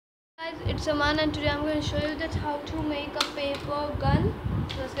Guys, it's Aman and today I'm going to show you that how to make a paper gun.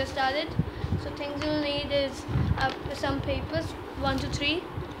 So let's get started. So things you'll need is some papers, 1 to 3,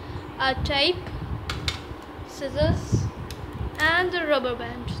 a tape, scissors and a rubber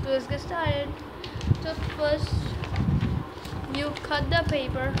band. So let's get started. So first you cut the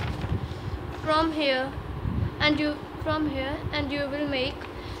paper from here and you will make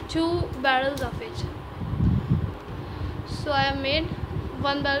 2 barrels of it. So I have made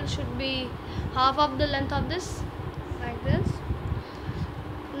one barrel, should be half of the length of this, like this.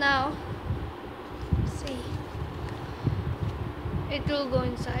 Now see, it will go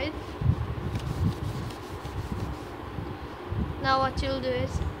inside. Now what you'll do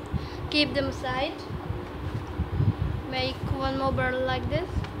is keep them aside, make one more barrel like this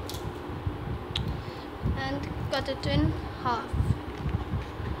and cut it in half.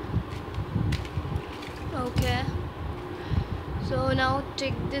 Okay, so now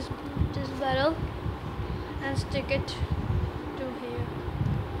take this barrel and stick it to here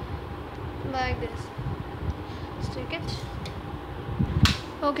like this. Stick it.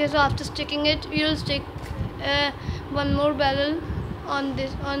 Okay, so after sticking it, you'll stick one more barrel on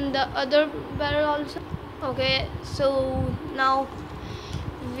the other barrel also. Okay, so now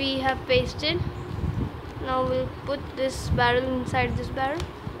we have pasted. Now we'll put this barrel inside this barrel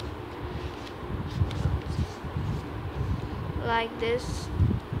like this.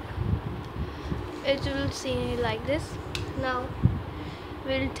 It will see like this. Now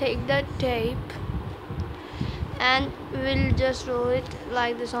we'll take the tape and we'll just roll it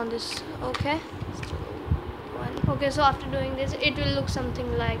like this on this. Okay, so after doing this, it will look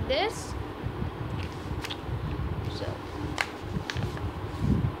something like this. So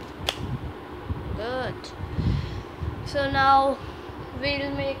good. So now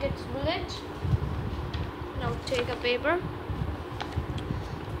we'll make its bullet. Now take a paper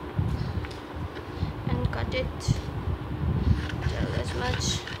and cut it till this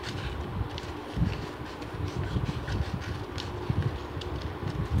much.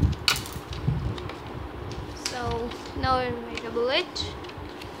 So now we'll make a bullet.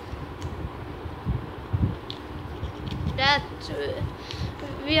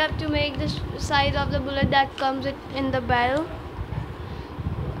 We have to make the size of the bullet that comes in the barrel.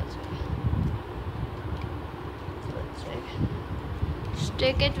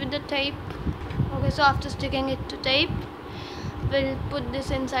 Stick it with the tape. Okay, so after sticking it to tape, we'll put this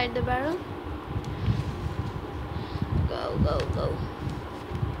inside the barrel. Go.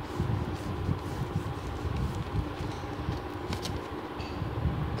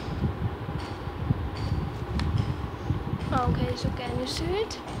 Okay, so can you see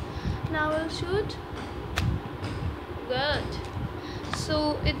it? Now we'll shoot. Good.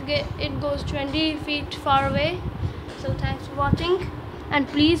 So it goes 20 feet far away. So thanks for watching, and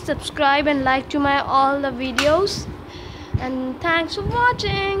please subscribe and like to my all the videos, and thanks for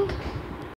watching.